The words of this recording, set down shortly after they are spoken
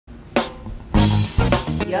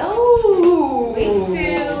Yo! Week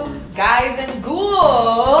 2. Guys and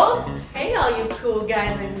ghouls! Hey all you cool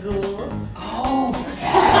guys and ghouls. Oh,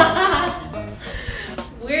 yes!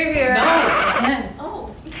 We're here. No, again.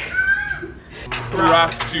 Oh.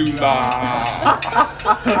 CRAFTULA.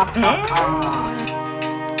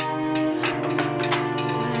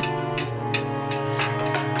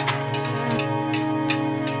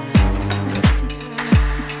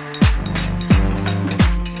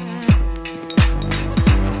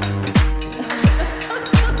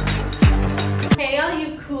 Hey all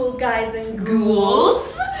you cool guys and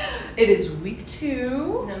Ghouls! It is week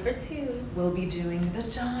 2. Number 2. We'll be doing the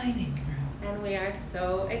dining room. And we are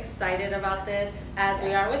so excited about this, as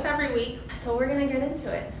we are with every week. So we're gonna get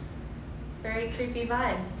into it. Very creepy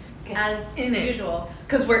vibes, as usual.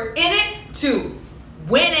 Because we're in it to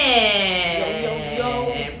win it. Yo.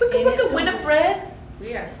 Wicca Winifred.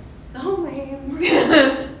 We are so lame.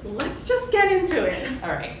 Let's just get into it. All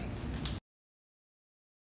right.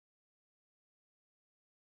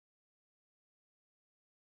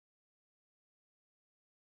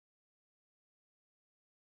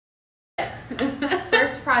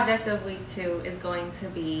 First project of week 2 is going to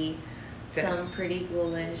be some pretty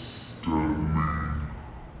ghoulish.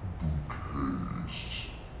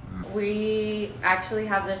 We actually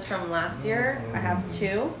have this from last year. I have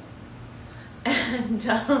 2. And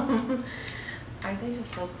aren't they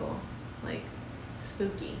just so cool? Like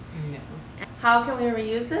spooky. Yeah. How can we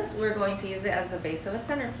reuse this? We're going to use it as the base of a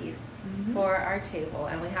centerpiece for our table,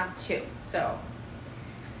 and we have 2. So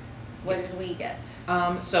what did we get?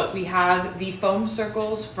 So we have the foam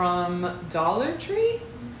circles from Dollar Tree.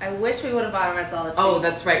 I wish we would have bought them at Dollar Tree. Oh,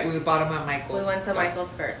 that's right. We bought them at Michael's. We went to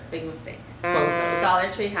Michael's first. Big mistake. Both. Dollar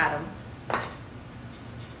Tree had them.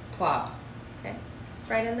 Plop. Okay.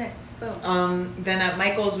 Right in there. Boom. Then at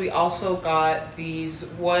Michael's we also got these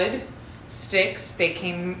wood sticks. They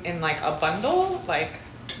came in like a bundle, like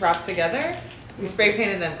wrapped together. We spray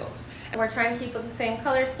painted them gold. We're trying to keep with the same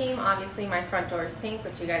color scheme. Obviously my front door is pink,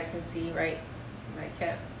 which you guys can see right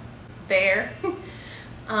there.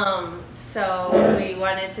 So we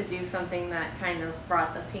wanted to do something that kind of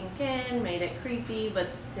brought the pink in, made it creepy,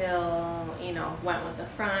 but still, you know, went with the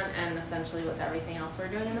front and essentially with everything else we're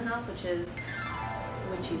doing in the house, which is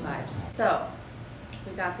witchy vibes. So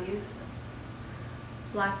we got these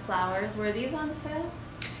black flowers. Were these on sale?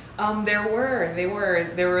 There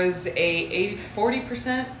was a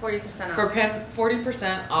 40% off.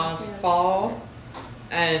 40% off fall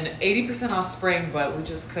and 80% off spring, but we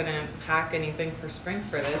just couldn't hack anything for spring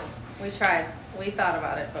for this. We tried. We thought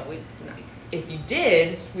about it, but no. If you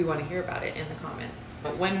did, we want to hear about it in the comments.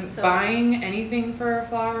 But when buying anything for a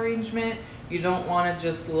flower arrangement, you don't want to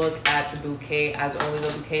just look at the bouquet as only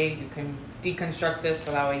the bouquet. You can deconstruct it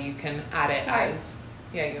so that way you can add it as,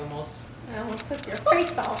 yeah, you almost. I almost took your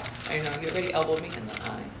face off. I know, you already elbowed me in the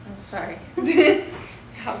eye. I'm sorry.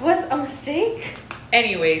 That was a mistake.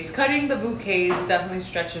 Anyways, cutting the bouquets definitely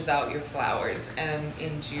stretches out your flowers and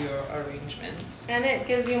into your arrangements. And it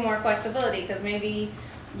gives you more flexibility because maybe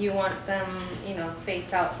you want them, you know,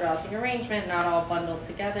 spaced out throughout the arrangement, not all bundled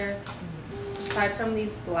together. Aside from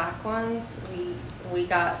these black ones, we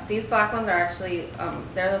got, these black ones are actually,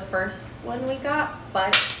 they're the first one we got,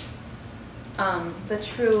 but the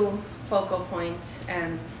true focal point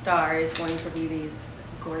and star is going to be these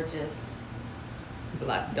gorgeous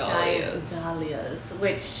black dahlias. giant dahlias,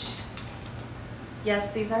 which,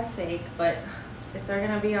 yes, these are fake, but if they're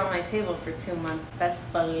gonna be on my table for 2 months,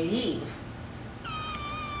 best believe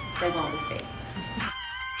they're gonna be fake.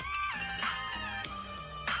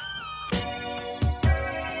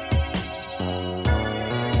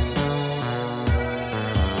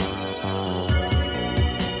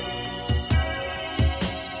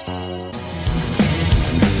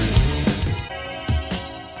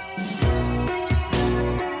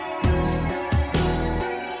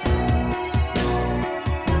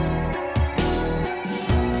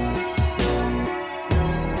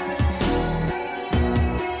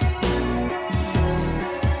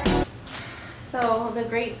 So the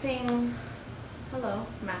great thing, hello,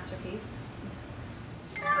 masterpiece.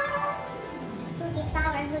 Spooky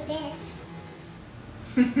flower, who's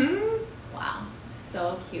this? Wow,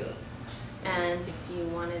 so cute. And if you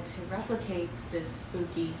wanted to replicate this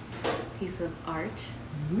spooky piece of art,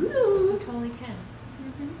 you totally can.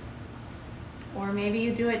 Or maybe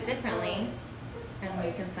you do it differently and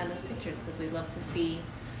you can send us pictures because we'd love to see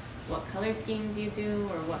what color schemes you do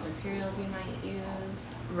or what materials you might use.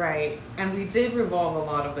 Right, and we did revolve a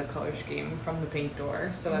lot of the color scheme from the paint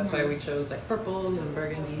door, so that's why we chose like purples and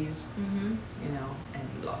burgundies, you know,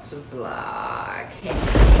 and lots of black.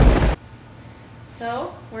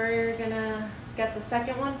 So we're gonna get the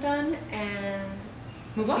second one done and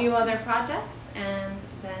Move a on. few other projects, and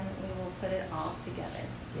then we will put it all together.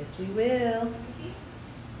 Yes, we will.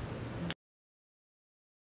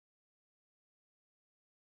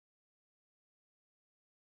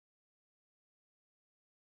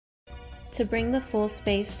 To bring the full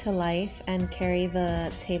space to life and carry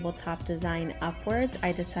the tabletop design upwards,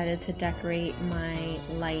 I decided to decorate my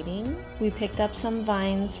lighting. We picked up some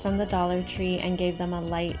vines from the Dollar Tree and gave them a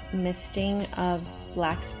light misting of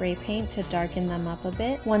black spray paint to darken them up a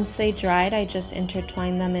bit. Once they dried, I just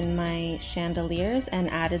intertwined them in my chandeliers and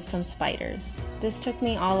added some spiders. This took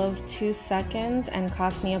me all of 2 seconds and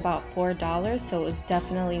cost me about $4, so it was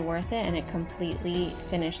definitely worth it, and it completely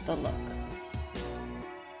finished the look.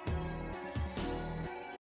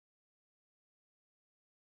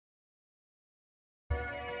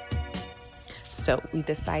 So we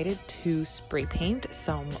decided to spray paint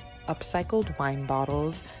some upcycled wine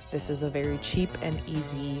bottles. This is a very cheap and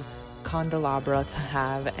easy candelabra to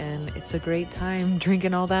have, and it's a great time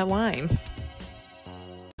drinking all that wine.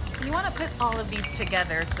 You want to put all of these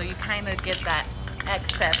together so you kind of get that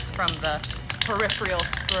excess from the peripheral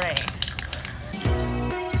spray.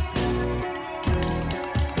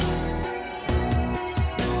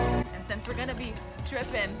 And since we're going to be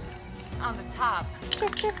dripping on the top,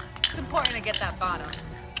 it's important to get that bottom.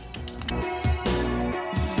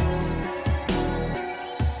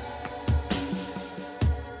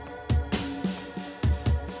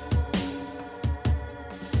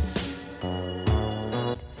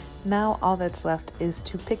 Now all that's left is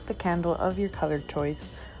to pick the candle of your color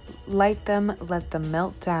choice, light them, let them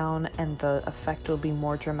melt down, and the effect will be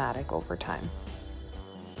more dramatic over time.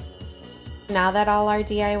 Now that all our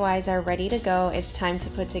DIYs are ready to go, it's time to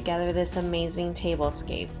put together this amazing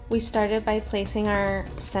tablescape. We started by placing our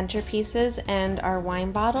centerpieces and our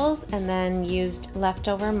wine bottles, and then used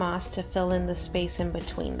leftover moss to fill in the space in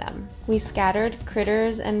between them. We scattered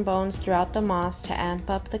critters and bones throughout the moss to amp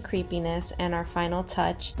up the creepiness, and our final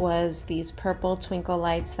touch was these purple twinkle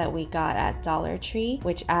lights that we got at Dollar Tree,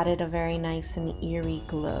 which added a very nice and eerie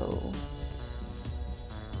glow.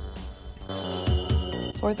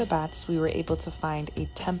 For the bats, we were able to find a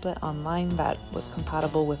template online that was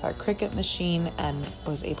compatible with our Cricut machine and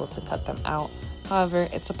was able to cut them out. However,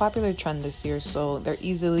 it's a popular trend this year, so they're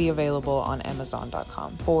easily available on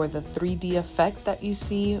Amazon.com. For the 3D effect that you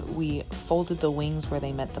see, we folded the wings where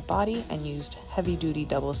they met the body and used heavy-duty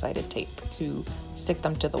double-sided tape to stick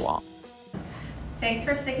them to the wall. Thanks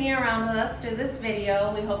for sticking around with us through this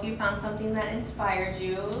video. We hope you found something that inspired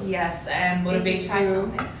you. Yes, and Maybe motivates try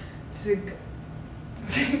you something.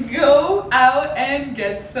 to go out and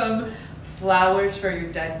get some flowers for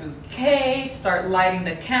your dead bouquet. Start lighting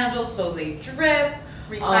the candles so they drip.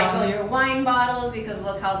 Recycle your wine bottles, because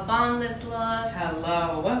look how bomb this looks.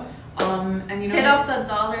 Hello. And you know, hit up the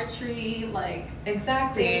Dollar Tree, like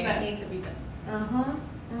exactly things that need to be done.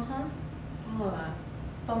 All of that.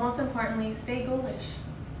 But most importantly, stay ghoulish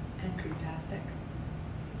And creeptastic.